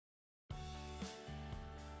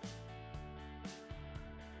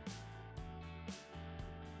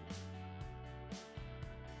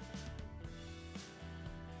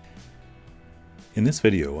In this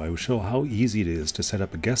video, I will show how easy it is to set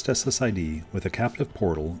up a guest SSID with a captive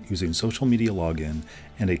portal using social media login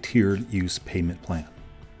and a tiered use payment plan.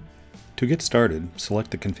 To get started,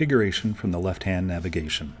 select the configuration from the left-hand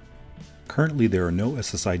navigation. Currently, there are no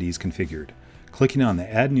SSIDs configured. Clicking on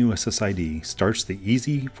the Add New SSID starts the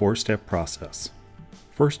easy 4-step process.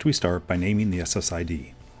 First, we start by naming the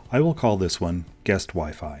SSID. I will call this one Guest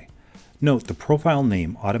Wi-Fi. Note the profile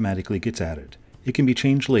name automatically gets added. It can be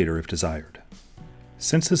changed later if desired.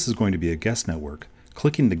 Since this is going to be a guest network,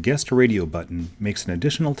 clicking the Guest Radio button makes an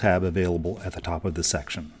additional tab available at the top of the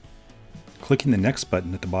section. Clicking the Next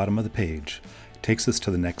button at the bottom of the page takes us to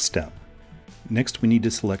the next step. Next, we need to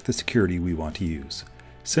select the security we want to use.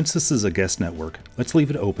 Since this is a guest network, let's leave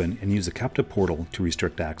it open and use a captive portal to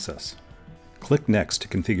restrict access. Click Next to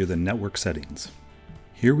configure the network settings.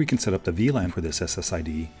 Here we can set up the VLAN for this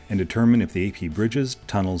SSID and determine if the AP bridges,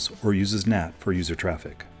 tunnels, or uses NAT for user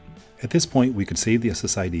traffic. At this point, we could save the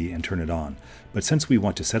SSID and turn it on, but since we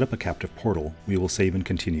want to set up a captive portal, we will save and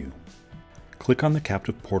continue. Click on the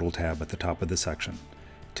Captive Portal tab at the top of the section.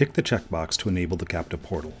 Tick the checkbox to enable the captive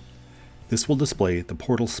portal. This will display the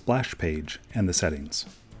portal splash page and the settings.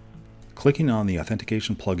 Clicking on the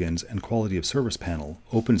Authentication Plugins and Quality of Service panel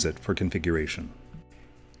opens it for configuration.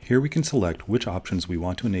 Here we can select which options we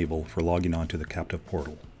want to enable for logging onto the captive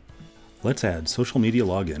portal. Let's add social media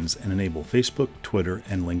logins and enable Facebook, Twitter,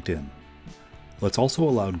 and LinkedIn. Let's also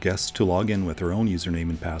allow guests to log in with their own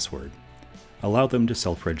username and password. Allow them to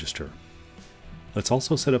self-register. Let's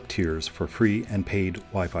also set up tiers for free and paid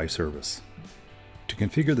Wi-Fi service. To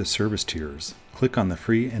configure the service tiers, click on the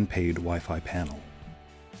Free and Paid Wi-Fi panel.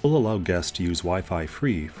 We'll allow guests to use Wi-Fi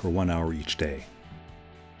free for 1 hour each day.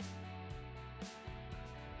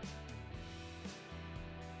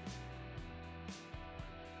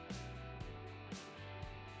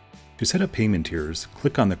 To set up payment tiers,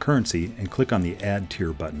 click on the currency and click on the Add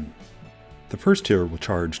Tier button. The first tier will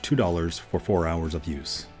charge $2 for 4 hours of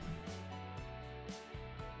use.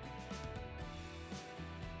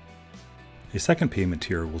 A second payment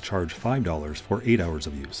tier will charge $5 for 8 hours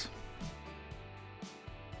of use.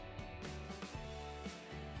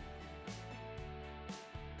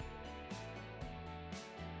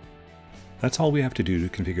 That's all we have to do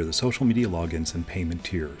to configure the social media logins and payment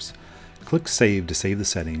tiers. Click Save to save the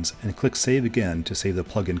settings, and click Save again to save the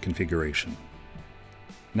plugin configuration.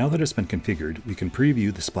 Now that it's been configured, we can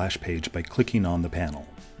preview the splash page by clicking on the panel.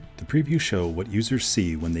 The previews show what users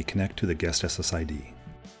see when they connect to the guest SSID.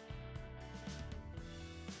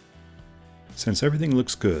 Since everything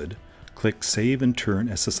looks good, click Save and turn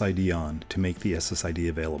SSID on to make the SSID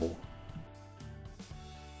available.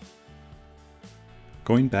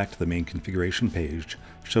 Going back to the main configuration page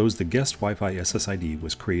shows the guest Wi-Fi SSID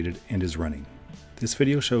was created and is running. This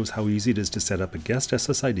video shows how easy it is to set up a guest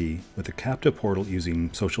SSID with a captive portal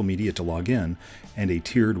using social media to log in and a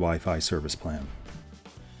tiered Wi-Fi service plan.